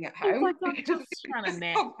of being at He's home like, I'm because just trying to we,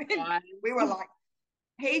 nap, we guys. were like,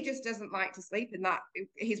 he just doesn't like to sleep in that.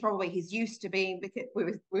 He's used to being, because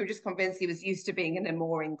we were just convinced he was used to being in a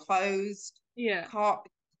more enclosed Yeah. cot.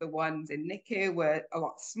 The ones in NICU were a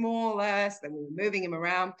lot smaller, so then we were moving him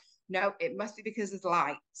around. No, it must be because there's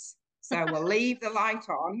lights. So we'll leave the light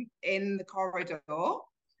on in the corridor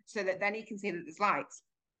so that then he can see that there's lights.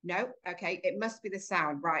 No, okay, it must be the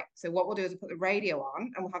sound, right? So what we'll do is we'll put the radio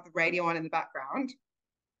on, and we'll have the radio on in the background,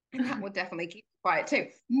 and that would definitely keep it quiet too.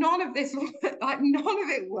 None of this, like none of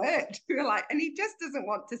it worked. We were like, and he just doesn't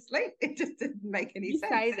want to sleep. It just didn't make any You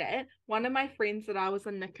sense. say that. One of my friends that I was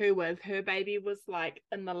in NICU with, her baby was like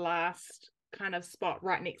in the last kind of spot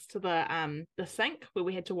right next to the sink where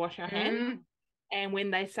we had to wash our hands. And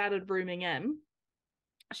when they started rooming in,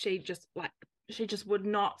 she just like she just would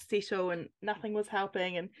not settle and nothing was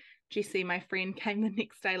helping. And Jessie, my friend, came the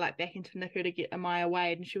next day like back into NICU to get Amaya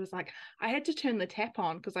weighed, and she was like, I had to turn the tap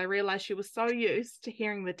on because I realized she was so used to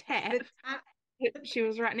hearing the tap. She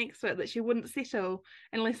was right next to it that she wouldn't settle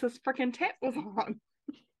unless this freaking tap was on.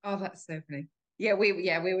 Oh, that's so funny. We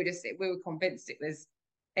were convinced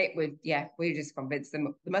we were just convinced there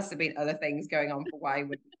must have been other things going on for why he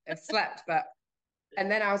wouldn't have slept. But and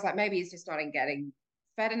then I was like, maybe he's just not getting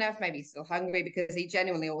fed enough, maybe he's still hungry, because he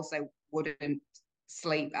genuinely also wouldn't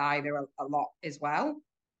sleep either a lot as well.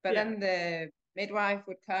 But Yeah. then the midwife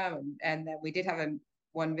would come, and then we did have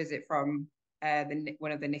one visit from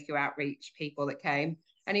one of the NICU outreach people that came,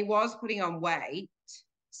 and he was putting on weight,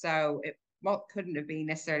 so it couldn't have been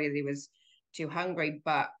necessarily that he was too hungry,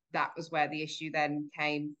 but that was where the issue then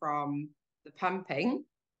came from, the pumping.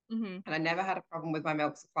 Mm-hmm. And I never had a problem with my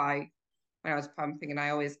milk supply when I was pumping, and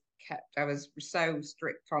I was so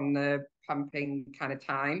strict on the pumping kind of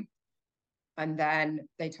time. And then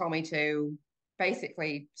they told me to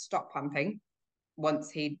basically stop pumping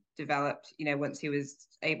once he developed, once he was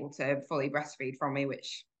able to fully breastfeed from me,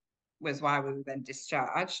 which was why we were then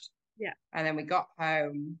discharged. Yeah. And then we got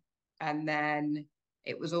home, and then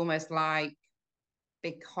it was almost like,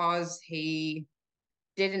 because he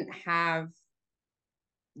didn't have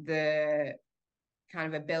the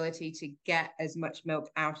kind of ability to get as much milk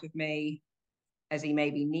out of me as he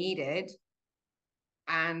maybe needed,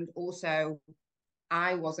 and also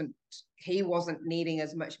he wasn't needing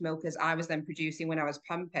as much milk as I was then producing when I was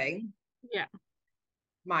pumping. Yeah.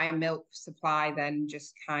 My milk supply then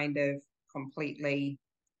just kind of completely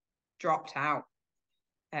dropped out,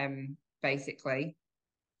 basically.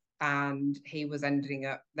 And he was ending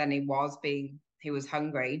up, then he was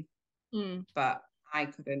hungry, Mm. but I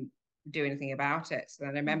couldn't do anything about it. So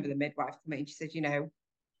then I remember the midwife coming and she said,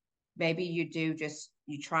 maybe you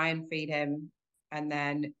try and feed him, and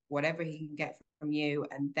then whatever he can get from you,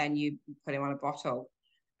 and then you put him on a bottle.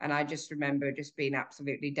 And I just remember just being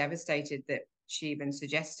absolutely devastated that she even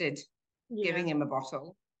suggested Yeah. giving him a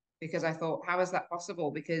bottle, because I thought, how is that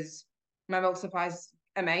possible? Because my milk supply is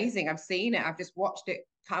amazing. I've seen it. I've just watched it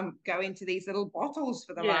go into these little bottles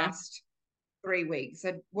for the Yeah. last 3 weeks.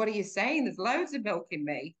 And what are you saying? There's loads of milk in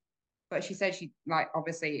me. But she said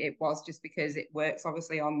obviously it was just because it works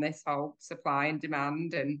obviously on this whole supply and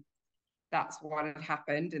demand, and that's what had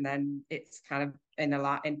happened. And then it's kind of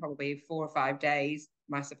in probably 4 or 5 days,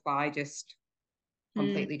 my supply just Mm.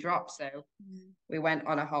 completely dropped. So we went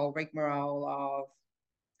on a whole rigmarole of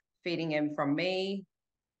feeding him from me,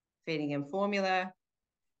 feeding him formula.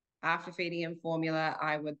 After feeding him formula,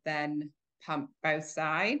 I would then pump both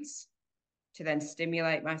sides to then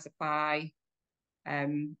stimulate my supply.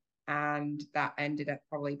 And that ended up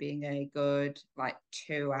probably being a good like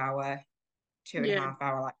 2 hour, two and a Yeah. half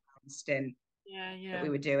hour like stint Yeah. that Yeah. we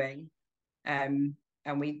were doing. And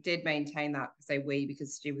we did maintain that, say we,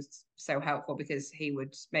 because she was so helpful, because he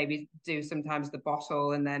would maybe do sometimes the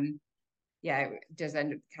bottle, and then it does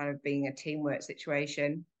end up kind of being a teamwork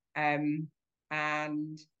situation. And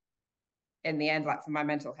in the end, like for my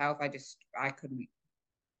mental health, I couldn't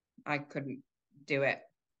do it.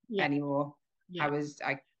 anymore. Yeah.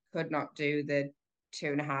 I could not do the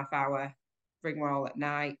 2.5 hour rigmarole at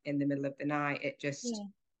night in the middle of the night.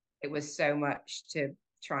 It was so much to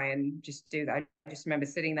try and just do that. I just remember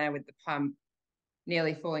sitting there with the pump,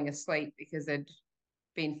 nearly falling asleep because I'd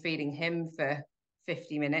been feeding him for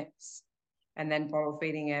 50 minutes and then bottle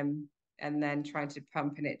feeding him and then trying to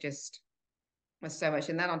pump, and it just was so much.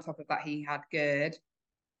 And then on top of that, he had GERD,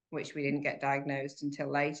 which we didn't get diagnosed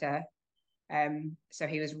until later. So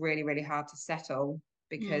he was really, really hard to settle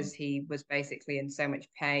because he was basically in so much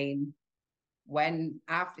pain. When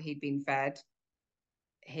after he'd been fed,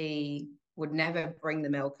 he would never bring the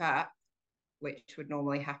milk up, which would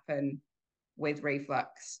normally happen with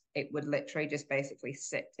reflux. It would literally just basically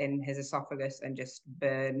sit in his esophagus and just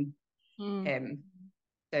burn him.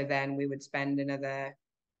 So then we would spend another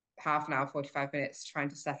half an hour, 45 minutes trying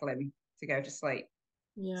to settle him to go to sleep.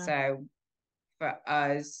 Yeah. So for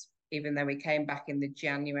us, even though we came back in the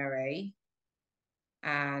January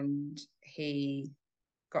and he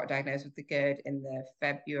got diagnosed with the GERD in the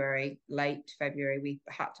late February, we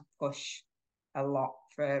had to push a lot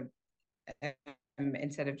for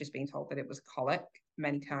instead of just being told that it was colic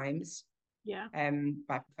many times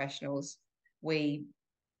by professionals. We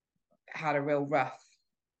had a real rough,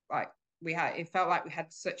 it felt like we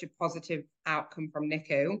had such a positive outcome from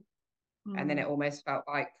NICU, and then it almost felt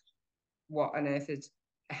like, what on earth is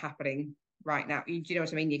happening right now? Do you know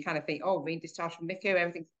what I mean? You kind of think, oh, being discharged from NICU,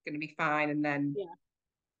 everything's going to be fine, and then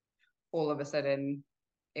all of a sudden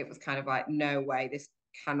it was kind of like, no way, this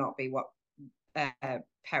cannot be what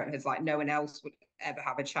parenthood's like. No one else would ever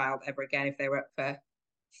have a child ever again if they were up for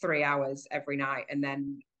 3 hours every night and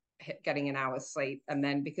then getting an hour's sleep. And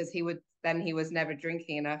then because he was never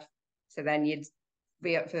drinking enough, so then you'd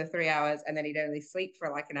be up for the 3 hours and then he'd only sleep for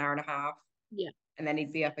like an hour and a half, and then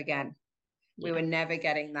he'd be up again. We were never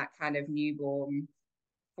getting that kind of newborn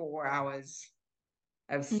 4 hours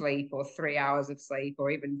of sleep or 3 hours of sleep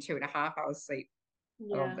or even 2.5 hours sleep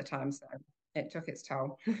a lot of the time. So it took its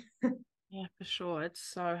toll. Yeah, for sure. It's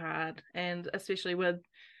so hard. And especially with,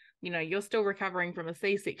 you're still recovering from a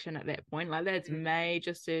C-section at that point. Like, that's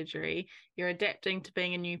major surgery. You're adapting to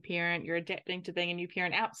being a new parent. You're adapting to being a new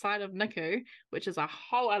parent outside of NICU, which is a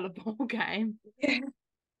whole other ball game. Yeah.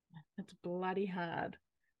 It's bloody hard.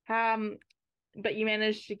 But you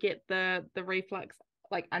managed to get the reflux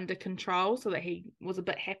like under control so that he was a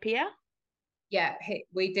bit happier. Yeah,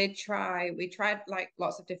 we tried like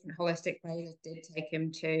lots of different holistic ways. Did take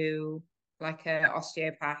him to like an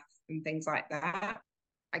osteopath and things like that.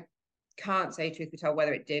 I can't say, truth be told,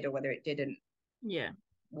 whether it did or whether it didn't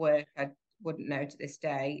work. I wouldn't know to this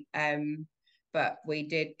day. But we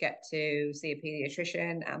did get to see a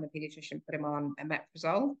pediatrician, and the pediatrician put him on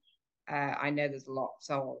omeprazole. I know there's lots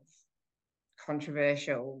of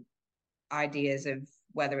controversial ideas of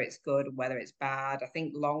whether it's good or whether it's bad. I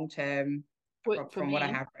think long term, from what I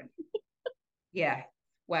have read,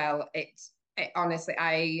 well, it honestly,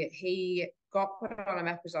 he got put on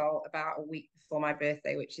omeprazole about a week before my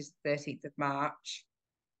birthday, which is the 13th of March,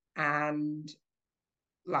 and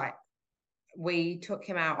like we took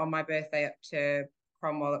him out on my birthday up to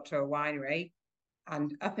Cromwell, up to a winery,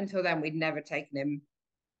 and up until then we'd never taken him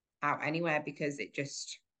out anywhere because it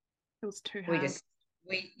was too hard.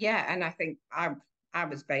 And I think I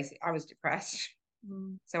was depressed,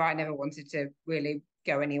 so I never wanted to really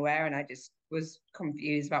go anywhere, and I just was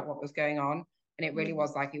confused about what was going on, and it really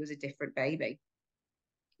was like he was a different baby.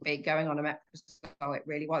 But going on omeprazole, it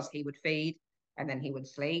really was. He would feed, and then he would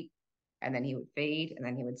sleep, and then he would feed, and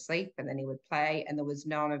then he would sleep, and then he would play, and there was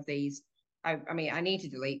none of these. I mean, I need to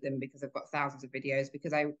delete them because I've got thousands of videos,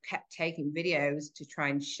 because I kept taking videos to try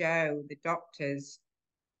and show the doctors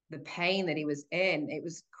the pain that he was in. It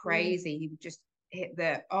was crazy. He would just hit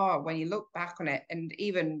when you look back on it, and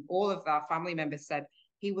even all of our family members said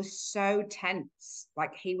he was so tense,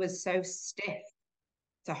 like he was so stiff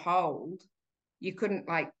to hold. You couldn't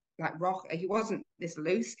like rock. He wasn't this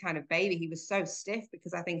loose kind of baby. He was so stiff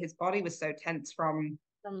because I think his body was so tense from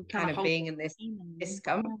kind of being in this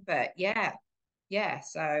discomfort.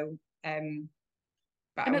 So but and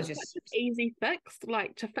I was it's just such an easy fix,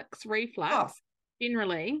 like to fix reflux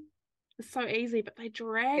generally. It's so easy, but they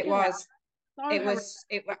drag it out.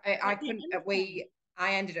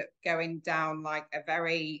 I ended up going down like a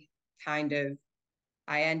very kind of,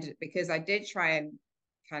 because I did try and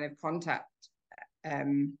kind of contact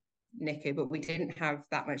NICU, but we didn't have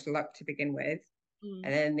that much luck to begin with. And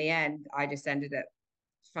then in the end, I just ended up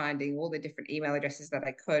finding all the different email addresses that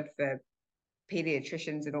I could for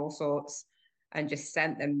pediatricians and all sorts, and just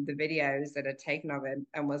sent them the videos that I'd taken of him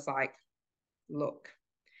and was like, look,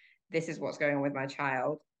 this is what's going on with my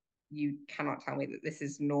child. you cannot tell me that this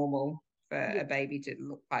is normal for Yeah. a baby to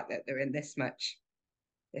look like that they're in this much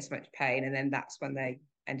pain. And then that's when they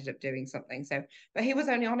ended up doing something. So, but he was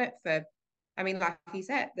only on it for, I mean, like he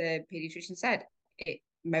said, the pediatrician said it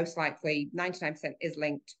most likely 99% is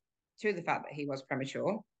linked to the fact that he was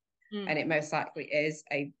premature. And it most likely is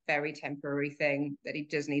a very temporary thing that he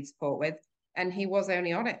does need support with. And he was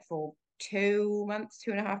only on it for 2 months,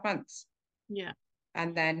 2.5 months. Yeah.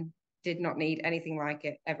 And then did not need anything like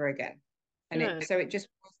it ever again. And Good. it just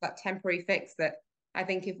was that temporary fix that I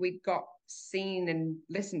think if we'd got seen and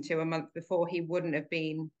listened to a month before, he wouldn't have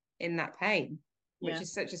been in that pain, which Yeah.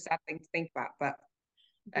 is such a sad thing to think about. But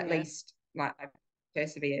at Yeah. least like I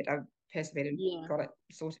persevered and Yeah. got it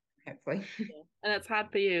sorted, hopefully. Yeah. And it's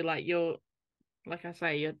hard for you, like you're, like I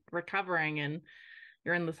say, you're recovering and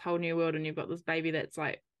you're in this whole new world and you've got this baby that's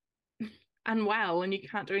like unwell and you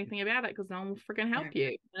can't do anything about it because no one will freaking help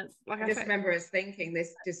you. And it's like I I just say, remember us thinking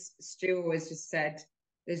this. Just Stu always just said,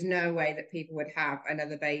 "There's no way that people would have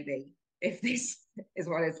another baby if this is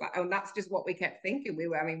what it's like." And that's just what we kept thinking. We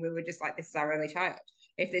were just like, "This is our only child.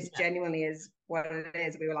 If this yeah, genuinely is what it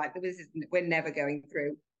is," we were like, we're never going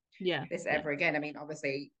through yeah, this yeah. ever again." I mean,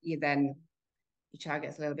 obviously, your child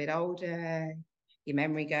gets a little bit older, your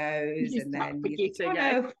memory goes, You and start then you think, "Oh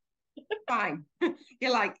forgetting, eh? no, fine."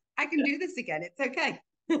 You're like, "I can do this again. It's okay."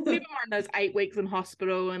 Even more in those 8 weeks in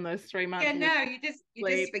hospital and those 3 months Yeah, and we no, you just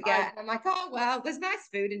sleep. forget. And I'm like, "Oh well, there's nice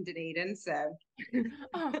food in Dunedin, so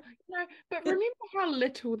Oh no, but remember how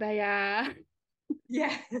little they are.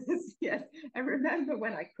 yes, yes." I remember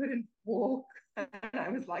when I couldn't walk and I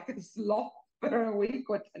was like a sloth for a week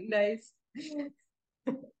or 10 days.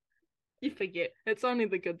 You forget. It's only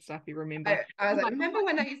the good stuff you remember. I was You're like, like, remember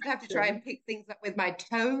when I used to have to try contraction. and pick things up with my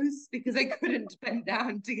toes because I couldn't bend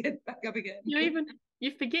down to get back up again?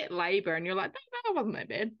 You forget labor and you're like, no, that wasn't that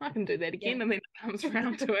bad. I can do that Yeah. again. And then it comes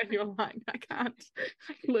around to it and you're like, I can't.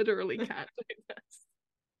 I literally can't do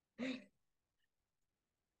this.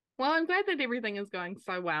 Well, I'm glad that everything is going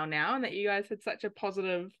so well now and that you guys had such a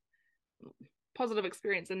positive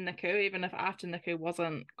experience in NICU, even if after NICU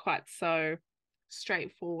wasn't quite so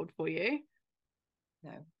straightforward for you.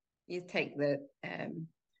 No, you take the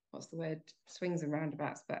what's the word? Swings and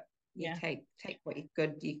roundabouts, but you Yeah. take what you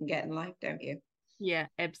good you can get in life, don't you? Yeah,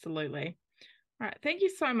 absolutely. All right. Thank you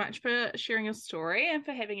so much for sharing your story and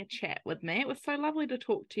for having a chat with me. It was so lovely to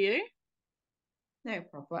talk to you. No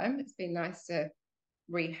problem. It's been nice to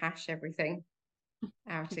rehash everything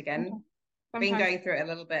out again. Been Sometimes, going through it a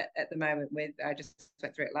little bit at the moment I just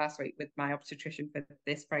went through it last week with my obstetrician for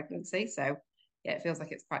this pregnancy. So yeah, it feels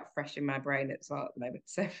like it's quite fresh in my brain as well at the moment.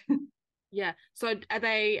 So yeah. So are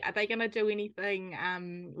they going to do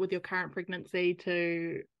anything with your current pregnancy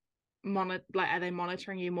to monitor? Like, are they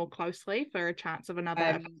monitoring you more closely for a chance of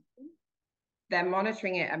another? they're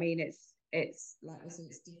monitoring it. I mean, it's like I said,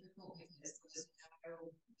 it's difficult because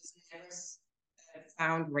there's never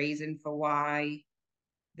found reason for why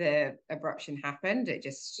the abruption happened. It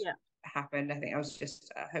just Yeah. happened. I think I was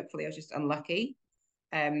just hopefully I was just unlucky.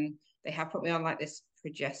 They have put me on like this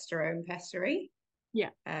progesterone pessary, Yeah.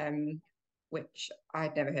 which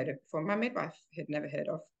I'd never heard of before. My midwife had never heard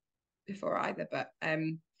of before either, but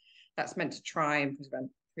that's meant to try and prevent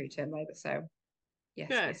preterm labour. So yes,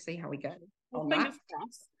 we'll Good. see how we go Well, on that. fingers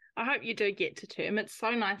crossed. I hope you do get to term. It's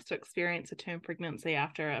so nice to experience a term pregnancy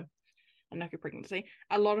after a NICU pregnancy.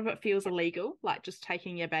 A lot of it feels illegal, like just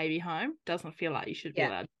taking your baby home. Doesn't feel like you should be Yeah,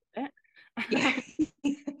 allowed to do yeah.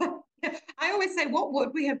 I always say, what would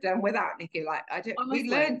we have done without Nikki? Like, I don't. We Honestly,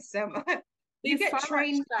 learned so much. You there's so get much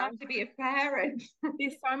trained how stuff. to be a parent.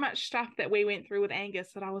 There's so much stuff that we went through with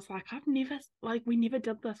Angus that I was like, we never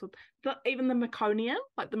did this with even the meconium,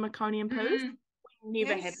 like the meconium poos. We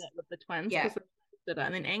never had Yes. that with the twins Yeah. because did it.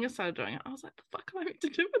 And then Angus started doing it. I was like, the fuck am I meant to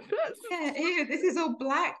do with this? Yeah. Ew, this is all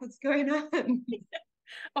black. What's going on?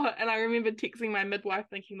 Oh, and I remember texting my midwife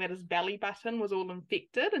thinking that his belly button was all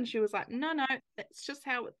infected, and she was like, "No, no, it's just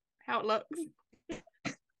how it looks."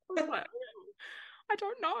 I was like, I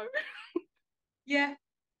don't know. Yeah.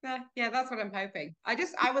 Yeah, that's what I'm hoping. I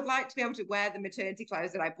would like to be able to wear the maternity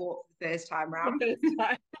clothes that I bought for the first time The round. first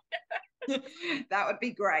time. That would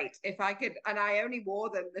be great if I could. And I only wore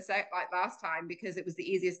them like last time because it was the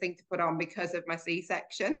easiest thing to put on because of my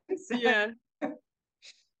C-section. So Yeah.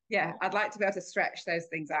 yeah, I'd like to be able to stretch those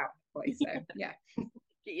things out. So yeah,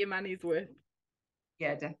 Get your money's worth.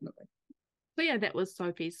 yeah, definitely. So yeah, that was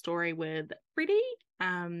Sophie's story with Freddie.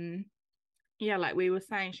 Yeah, like we were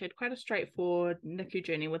saying, she had quite a straightforward NICU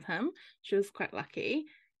journey with him. She was quite lucky.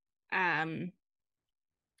 I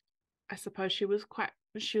suppose she was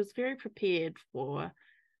very prepared for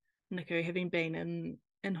NICU, having been in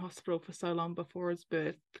in hospital for so long before his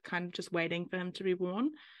birth, kind of just waiting for him to be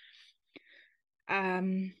born.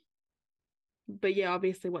 But yeah,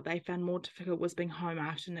 obviously what they found more difficult was being home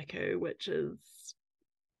after NICU, which is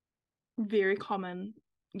very common.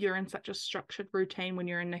 You're in such a structured routine when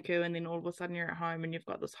you're in NICU, and then all of a sudden you're at home and you've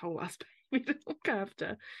got this whole last baby to look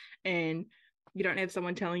after, and you don't have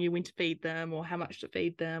someone telling you when to feed them or how much to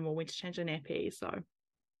feed them or when to change a nappy. So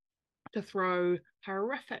to throw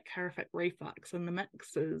horrific reflux in the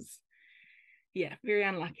mix is, yeah, very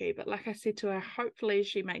unlucky. But like I said to her, hopefully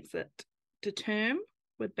she makes it to term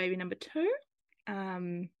with baby number 2.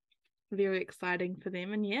 Very exciting for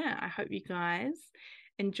them. And yeah, I hope you guys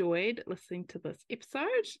enjoyed listening to this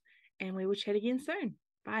episode, and we will chat again soon.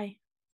 Bye.